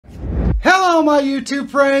Hello my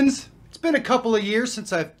YouTube friends! It's been a couple of years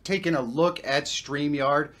since I've taken a look at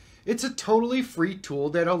Streamyard. It's a totally free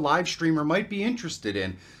tool that a live streamer might be interested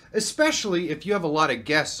in, especially if you have a lot of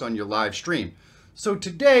guests on your live stream. So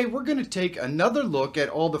today we're going to take another look at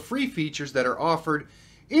all the free features that are offered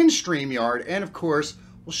in Streamyard, and of course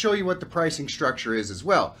we'll show you what the pricing structure is as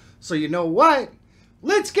well. So you know what?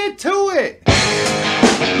 Let's get to it!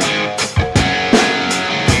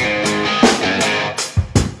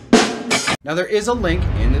 Now there is a link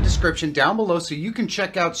in the description down below so you can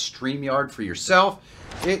check out Streamyard for yourself.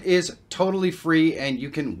 It is totally free and you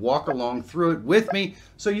can walk along through it with me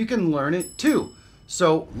so you can learn it too.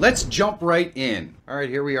 So let's jump right in. Alright,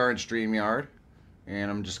 here we are in Streamyard and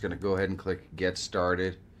I'm just going to go ahead and click Get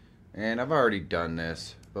Started. And I've already done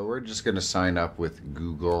this, but we're just going to sign up with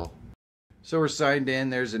Google. So we're signed in.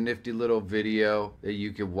 There's a nifty little video that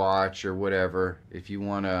you could watch or whatever if you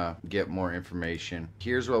want to get more information.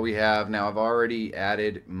 Here's what we have. Now I've already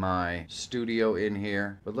added my studio in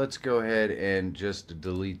here, but let's go ahead and just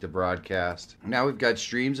delete the broadcast. Now we've got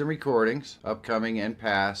streams and recordings, upcoming and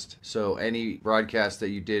past. So any broadcast that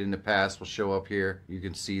you did in the past will show up here. You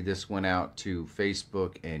can see this went out to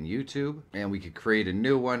Facebook and YouTube, and we could create a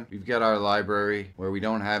new one. We've got our library where we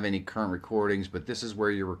don't have any current recordings, but this is where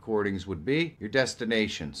your recordings would be. Your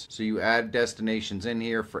destinations. So you add destinations in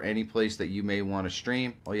here for any place that you may want to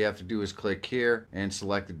stream. All you have to do is click here and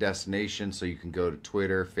select the destination, so you can go to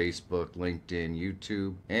Twitter, Facebook, LinkedIn,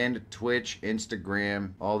 YouTube, and Twitch,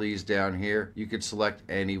 Instagram, all these down here. You could select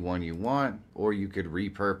any one you want, or you could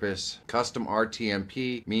repurpose. Custom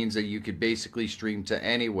RTMP means that you could basically stream to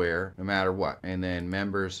anywhere, no matter what. And then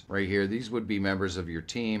members right here, these would be members of your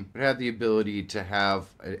team, but have the ability to have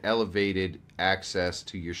an elevated access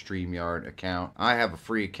to your Streamyard account. I have a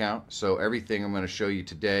free account, so everything I'm going to show you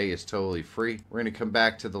today is totally free. We're going to come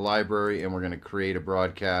back to the library and we're going to create a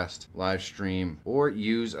broadcast, live stream, or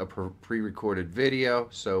use a pre-recorded video.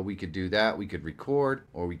 So we could do that. We could record,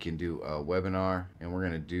 or we can do a webinar, and we're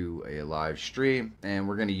going to do a live stream, and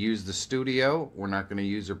we're going to use the studio. We're not going to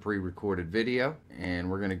use a pre-recorded video,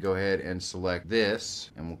 and we're going to go ahead and select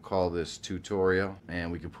this, and we'll call this tutorial,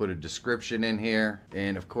 and we can put a description in here.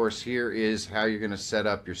 And of course, here is how you're going to set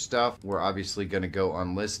up your stuff. We're obviously going to go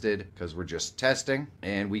unlisted because we're just testing,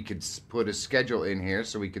 and we could put a schedule in here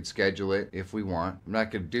so we could schedule it if we want. I'm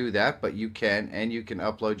not going to do that, but you can, and you can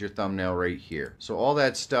upload your thumbnail right here. So all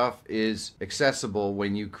that stuff is accessible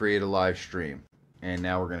when you create a live stream. And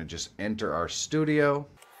now we're going to just enter our studio,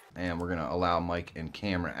 and we're going to allow mic and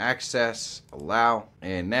camera access, allow.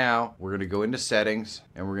 And now we're going to go into settings,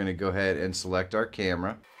 and we're going to go ahead and select our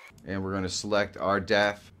camera, and we're going to select our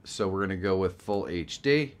def. So we're going to go with full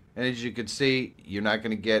HD. And as you can see, you're not going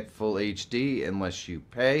to get full HD unless you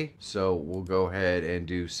pay. So we'll go ahead and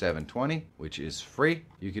do 720, which is free.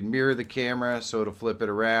 You can mirror the camera so it'll flip it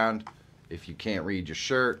around. If you can't read your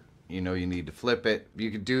shirt, you know you need to flip it. You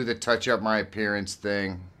could do the touch up my appearance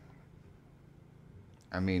thing.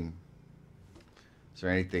 I mean, is there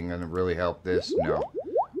anything going to really help this? No.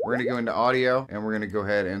 We're going to go into audio, and we're going to go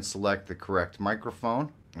ahead and select the correct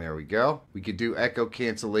microphone. There we go. We could do echo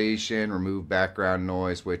cancellation, remove background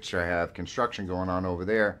noise, which I have construction going on over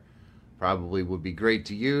there. Probably would be great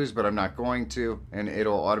to use, but I'm not going to. And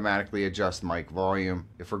it'll automatically adjust mic volume.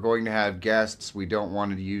 If we're going to have guests, we don't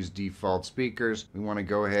want to use default speakers. We want to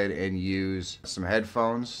go ahead and use some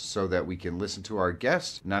headphones so that we can listen to our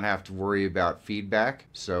guests, not have to worry about feedback.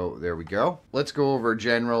 So there we go. Let's go over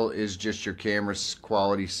general is just your camera's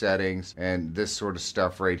quality settings and this sort of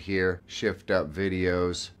stuff right here. Shift up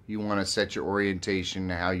videos. You want to set your orientation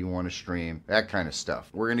to how you want to stream, that kind of stuff.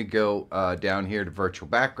 We're going to go down here to virtual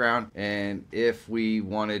background, and if we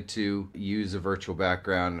wanted to use a virtual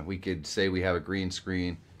background, we could say we have a green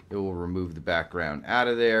screen. It will remove the background out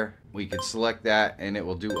of there. We could select that and it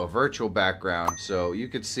will do a virtual background. So you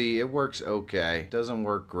could see it works okay. Doesn't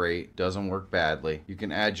work great, doesn't work badly. You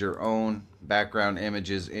can add your own background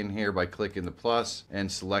images in here by clicking the plus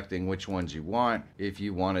and selecting which ones you want if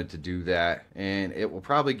you wanted to do that. And it will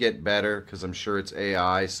probably get better because I'm sure it's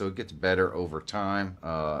AI, so it gets better over time.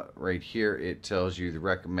 Right here it tells you the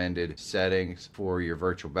recommended settings for your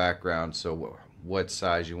virtual background, so what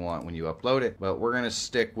size you want when you upload it. But we're going to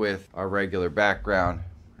stick with our regular background.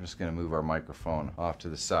 I'm just going to move our microphone off to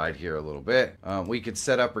the side here a little bit. We could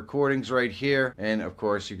set up recordings right here. And of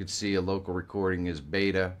course, you could see a local recording is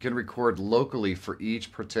beta. You can record locally for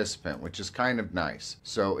each participant, which is kind of nice.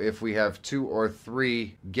 So if we have 2 or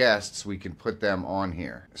 3 guests, we can put them on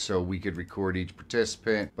here. So we could record each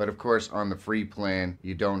participant. But of course, on the free plan,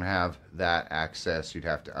 you don't have that access. You'd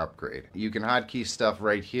have to upgrade. You can hotkey stuff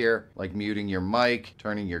right here, like muting your mic,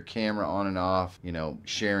 turning your camera on and off, you know,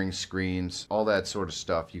 sharing screens, all that sort of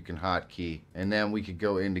stuff you can hotkey. And then we could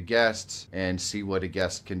go into guests and see what a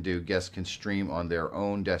guest can do. Guests can stream on their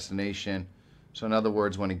own destination. So in other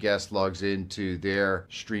words, when a guest logs into their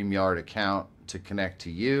Streamyard account to connect to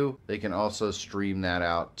you, they can also stream that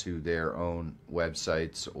out to their own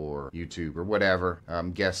websites or YouTube or whatever.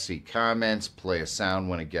 Guests see comments, play a sound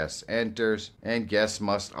when a guest enters, and guests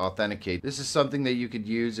must authenticate. This is something that you could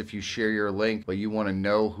use if you share your link, but you want to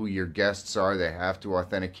know who your guests are. They have to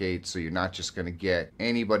authenticate, so you're not just going to get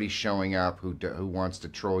anybody showing up who wants to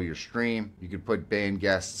troll your stream. You could put banned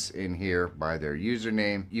guests in here by their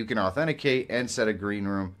username. You can authenticate and set a green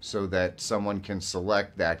room so that someone can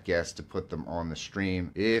select that guest to put them on the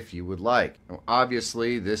stream if you would like. Now,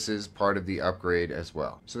 obviously, this is part of the upgrade as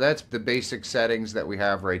well. So that's the basic settings that we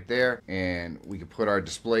have right there, and we can put our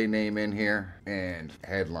display name in here and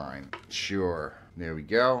headline. Sure. There we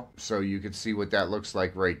go. So you can see what that looks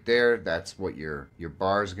like right there. That's what your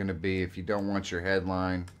bar is going to be. If you don't want your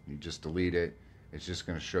headline, you just delete it. It's just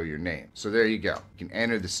going to show your name. So there you go. You can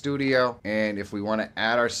enter the studio, and if we want to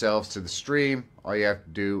add ourselves to the stream, all you have to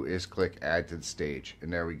do is click add to the stage,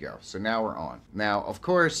 and there we go. So now we're on. Now, of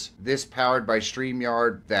course, this powered by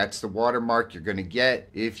Streamyard, that's the watermark you're going to get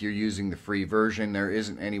if you're using the free version. There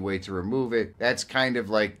isn't any way to remove it. That's kind of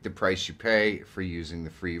like the price you pay for using the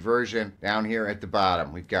free version. Down here at the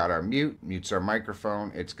bottom, we've got our mute, mutes our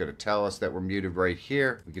microphone. It's going to tell us that we're muted right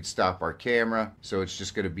here. We could stop our camera, so it's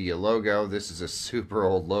just going to be a logo. This is a super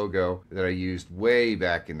old logo that I used way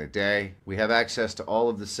back in the day. We have access to all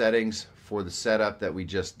of the settings for the setup that we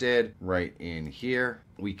just did right in here.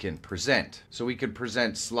 We can present. So we can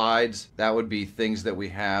present slides. That would be things that we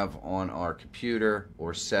have on our computer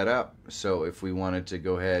or set up. So if we wanted to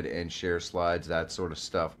go ahead and share slides, that sort of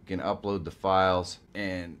stuff, we can upload the files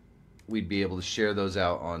and we'd be able to share those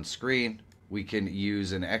out on screen. We can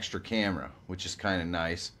use an extra camera, which is kind of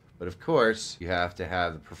nice. But of course, you have to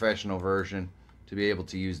have the professional version to be able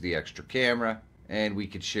to use the extra camera. And we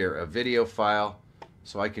could share a video file.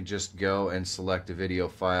 So I could just go and select a video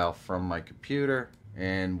file from my computer,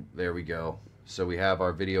 and there we go. So we have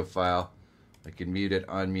our video file. I can mute it,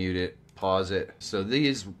 unmute it, pause it. So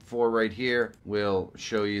these 4 right here will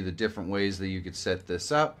show you the different ways that you could set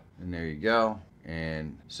this up, and there you go.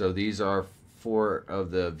 And so these are 4 of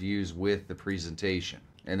the views with the presentation.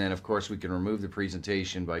 And then of course we can remove the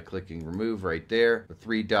presentation by clicking remove right there. The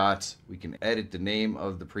 3 dots, we can edit the name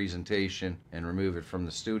of the presentation and remove it from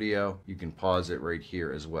the studio. You can pause it right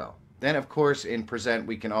here as well. Then of course in present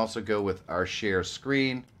we can also go with our share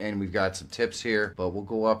screen, and we've got some tips here, but we'll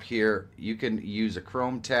go up here. You can use a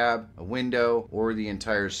Chrome tab, a window, or the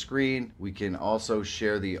entire screen. We can also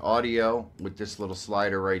share the audio with this little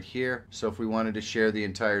slider right here. So if we wanted to share the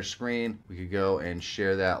entire screen, we could go and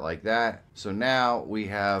share that like that. So now we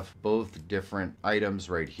have both different items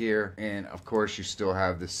right here, and of course you still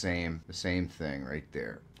have the same thing right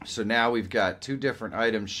there. So now we've got 2 different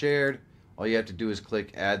items shared. All you have to do is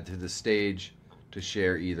click add to the stage to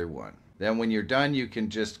share either one. Then when you're done, you can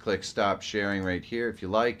just click stop sharing right here. If you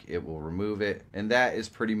like, it will remove it. And that is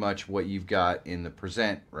pretty much what you've got in the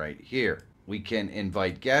present right here. We can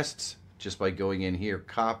invite guests just by going in here,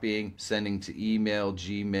 copying, sending to email,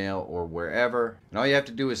 Gmail, or wherever. And all you have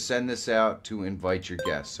to do is send this out to invite your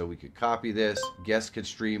guests. So we could copy this. Guests could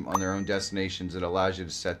stream on their own destinations. It allows you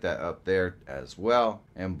to set that up there as well.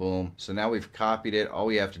 And boom. So now we've copied it. All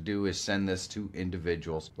we have to do is send this to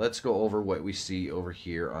individuals. Let's go over what we see over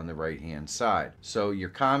here on the right-hand side. So your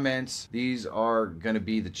comments, these are going to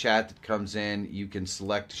be the chat that comes in. You can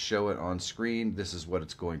select to show it on screen. This is what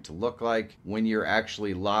it's going to look like. When you're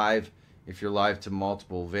actually live, if you're live to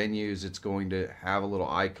multiple venues, it's going to have a little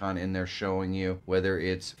icon in there showing you whether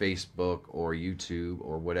it's Facebook or YouTube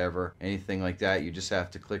or whatever, anything like that. You just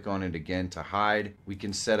have to click on it again to hide. We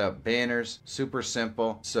can set up banners, super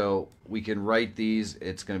simple. So we can write these.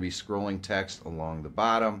 It's going to be scrolling text along the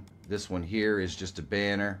bottom. This one here is just a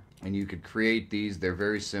banner, and you could create these. They're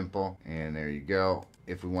very simple, and there you go.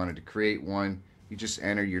 If we wanted to create one, you just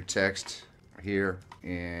enter your text here,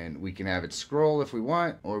 and we can have it scroll if we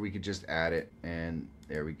want, or we could just add it, and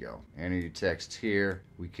there we go. Enter your text here.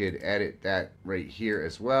 We could edit that right here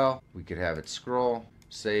as well. We could have it scroll.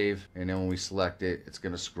 save, and then when we select it, it's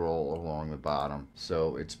going to scroll along the bottom.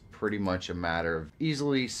 So it's pretty much a matter of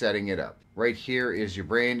easily setting it up. Right here is your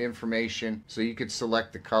brand information, so you could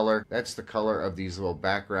select the color. That's the color of these little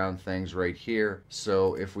background things right here.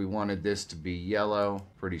 So if we wanted this to be yellow,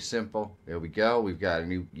 pretty simple. There we go. We've got a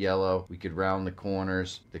new yellow. We could round the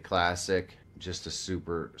corners, the classic. Just a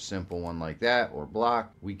super simple one like that, or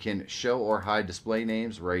block. We can show or hide display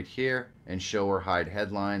names right here, and show or hide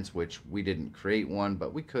headlines, which we didn't create one,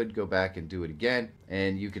 but we could go back and do it again.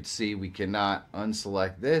 And you could see we cannot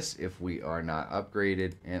unselect this if we are not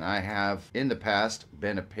upgraded. And I have in the past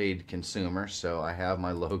been a paid consumer, so I have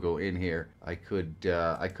my logo in here. I could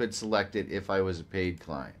select it if I was a paid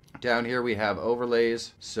client. Down here we have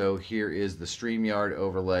overlays. So here is the Streamyard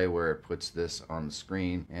overlay where it puts this on the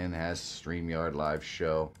screen and has Streamyard live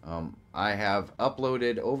show. I have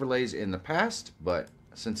uploaded overlays in the past, but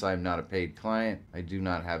since I'm not a paid client, I do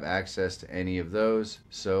not have access to any of those,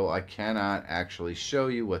 so I cannot actually show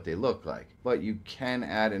you what they look like. But you can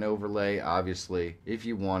add an overlay, obviously, if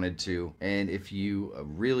you wanted to, and if you are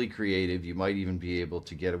really creative, you might even be able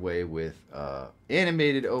to get away with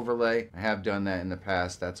animated overlay. I have done that in the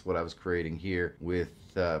past. That's what I was creating here with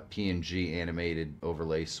PNG animated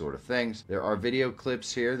overlay sort of things. There are video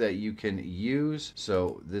clips here that you can use.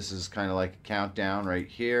 So this is kind of like a countdown right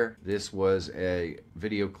here. This was a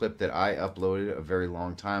video clip that I uploaded a very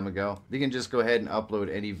long time ago. You can just go ahead and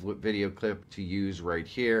upload any video clip to use right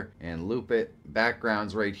here and loop it.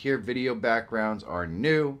 Backgrounds right here. Video backgrounds are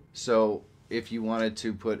new. So if you wanted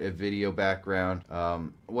to put a video background,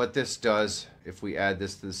 what this does, if we add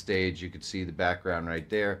this to the stage, you can see the background right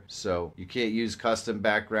there. So you can't use custom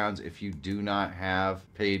backgrounds if you do not have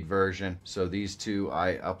paid version. So these two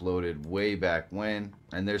I uploaded way back when,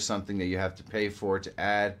 and there's something that you have to pay for to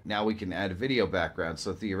add. Now we can add a video background.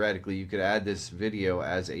 So theoretically you could add this video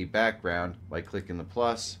as a background by clicking the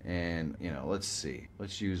plus, and let's see,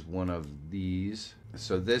 let's use one of these.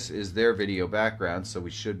 So this is their video background, so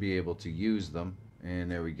we should be able to use them.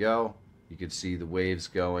 And there we go. You can see the waves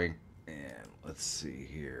going. And let's see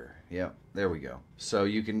here. Yep, there we go. So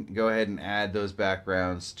you can go ahead and add those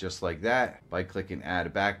backgrounds just like that by clicking add a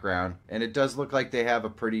background. And it does look like they have a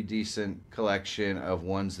pretty decent collection of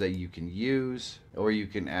ones that you can use, or you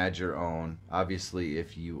can add your own, obviously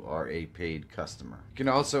if you are a paid customer. You can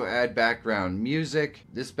also add background music.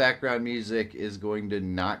 This background music is going to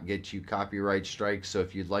not get you copyright strikes, so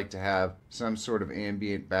if you'd like to have some sort of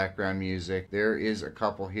ambient background music, there is a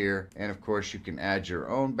couple here. And of course you can add your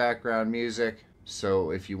own background music. So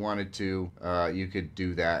if you wanted to, you could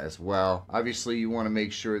do that as well. Obviously you want to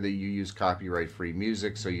make sure that you use copyright free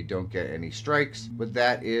music so you don't get any strikes. But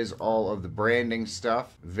that is all of the branding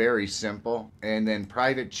stuff. Very simple. And then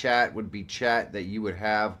private chat would be chat that you would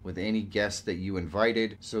have with any guest that you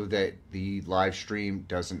invited, so that the live stream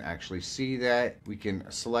doesn't actually see that. We can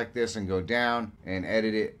select this and go down and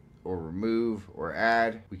edit it, or remove, or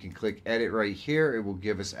add. We can click edit right here. It will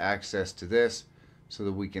give us access to this, so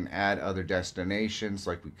that we can add other destinations,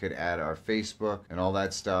 like we could add our Facebook and all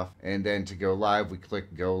that stuff. And then to go live, we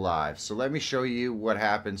click go live. So let me show you what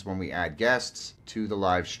happens when we add guests to the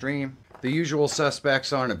live stream. The usual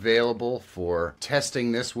suspects aren't available for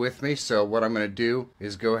testing this with me, so what I'm going to do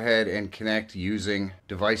is go ahead and connect using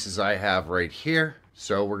devices I have right here.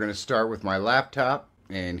 So we're going to start with my laptop,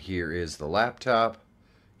 and here is the laptop.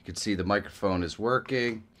 You can see the microphone is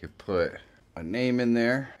working. You can put a name in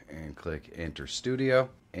there and click enter studio,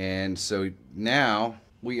 and so now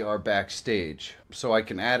we are backstage. So I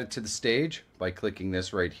can add it to the stage by clicking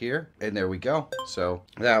this right here, and there we go. So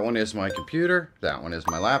that one is my computer, that one is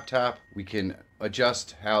my laptop. We can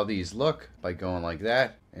adjust how these look by going like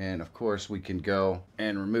that, and of course we can go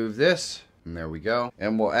and remove this, and there we go.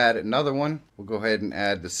 And we'll add another one. We'll go ahead and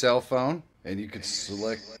add the cell phone, and you can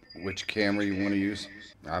select which camera you want to use.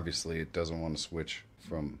 Obviously it doesn't want to switch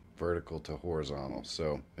from vertical to horizontal,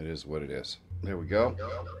 so it is what it is. There we go.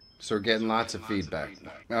 So we're getting lots of feedback.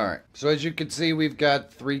 Alright, so as you can see, we've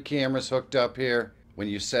got 3 cameras hooked up here. When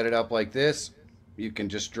you set it up like this, you can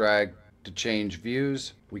just drag to change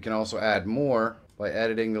views. We can also add more by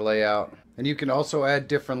editing the layout, and you can also add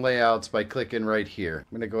different layouts by clicking right here.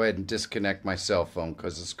 I'm going to go ahead and disconnect my cell phone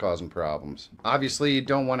because it's causing problems. Obviously you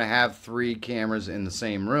don't want to have 3 cameras in the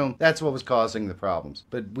same room. That's what was causing the problems.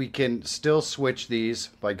 But we can still switch these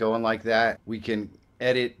by going like that. We can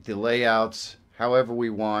edit the layouts however we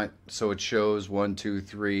want, so it shows 1, 2,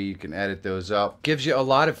 3. You can edit those up. Gives you a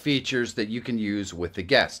lot of features that you can use with the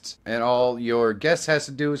guests, and all your guest has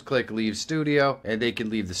to do is click leave studio, and they can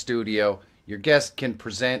leave the studio. Your guest can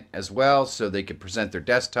present as well, so they can present their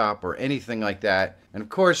desktop or anything like that. And of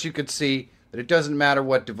course you could see that it doesn't matter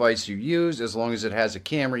what device you use, as long as it has a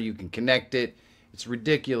camera, you can connect it. It's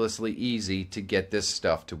ridiculously easy to get this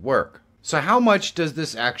stuff to work. So how much does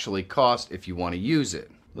this actually cost if you want to use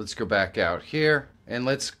it? Let's go back out here and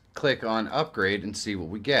let's click on upgrade and see what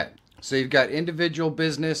we get. So you've got individual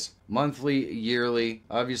business, monthly, yearly.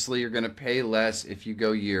 Obviously you're going to pay less if you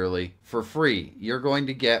go yearly. For free, you're going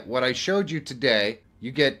to get what I showed you today.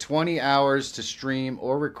 You get 20 hours to stream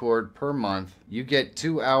or record per month. You get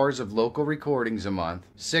 2 hours of local recordings a month,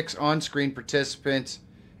 6 on-screen participants,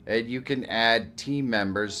 and you can add team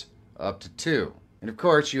members up to 2. And of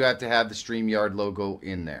course, you have to have the Streamyard logo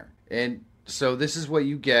in there. And so this is what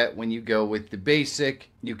you get when you go with the basic.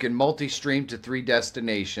 You can multi-stream to 3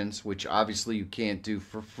 destinations, which obviously you can't do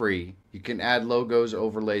for free. You can add logos,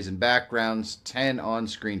 overlays, and backgrounds, 10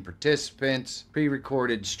 on-screen participants,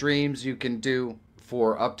 pre-recorded streams you can do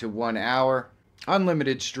for up to 1 hour,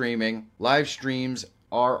 unlimited streaming, live streams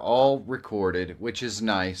are all recorded, which is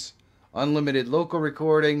nice, unlimited local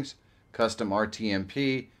recordings, custom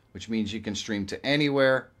RTMP, which means you can stream to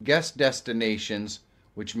anywhere, guest destinations,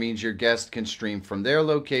 which means your guest can stream from their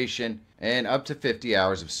location, and up to 50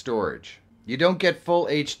 hours of storage. You don't get full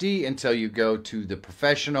HD until you go to the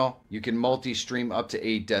professional. You can multi-stream up to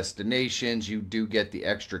 8 destinations. You do get the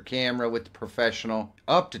extra camera with the professional.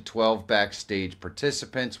 Up to 12 backstage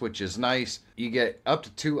participants, which is nice. You get up to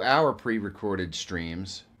 2-hour pre-recorded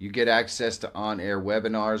streams. You get access to on-air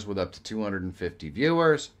webinars with up to 250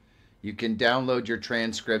 viewers. You can download your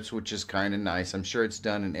transcripts, which is kind of nice. I'm sure it's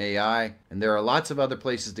done in AI. And there are lots of other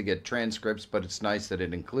places to get transcripts, but it's nice that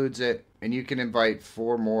it includes it. And you can invite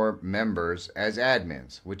 4 more members as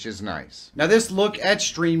admins, which is nice. Now this look at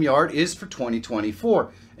StreamYard is for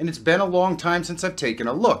 2024. And it's been a long time since I've taken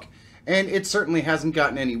a look. And it certainly hasn't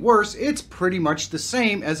gotten any worse. It's pretty much the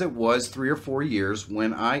same as it was 3 or 4 years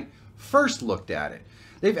when I first looked at it.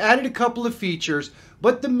 They've added a couple of features,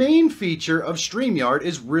 but the main feature of StreamYard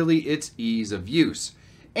is really its ease of use.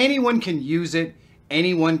 Anyone can use it,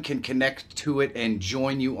 anyone can connect to it and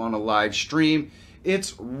join you on a live stream.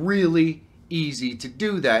 It's really easy to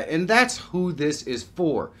do that, and that's who this is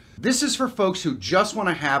for. This is for folks who just want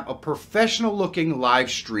to have a professional looking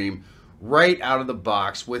live stream right out of the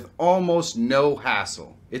box with almost no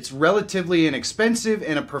hassle. It's relatively inexpensive,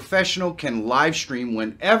 and a professional can live stream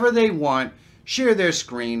whenever they want, share their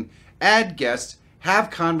screen, add guests,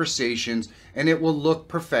 have conversations, and it will look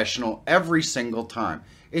professional every single time.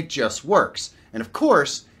 It just works. And of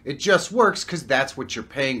course, it just works because that's what you're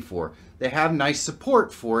paying for. They have nice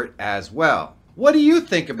support for it as well. What do you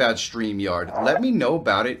think about StreamYard? Let me know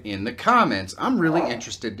about it in the comments. I'm really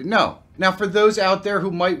interested to know. Now, for those out there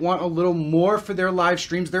who might want a little more for their live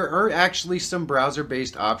streams, there are actually some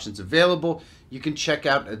browser-based options available. You can check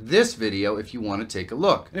out this video if you want to take a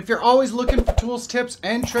look. And if you're always looking for tools, tips,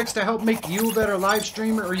 and tricks to help make you a better live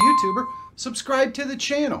streamer or YouTuber, subscribe to the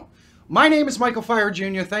channel. My name is Michael Feyrer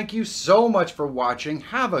Jr. Thank you so much for watching.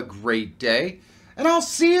 Have a great day, and I'll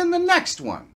see you in the next one.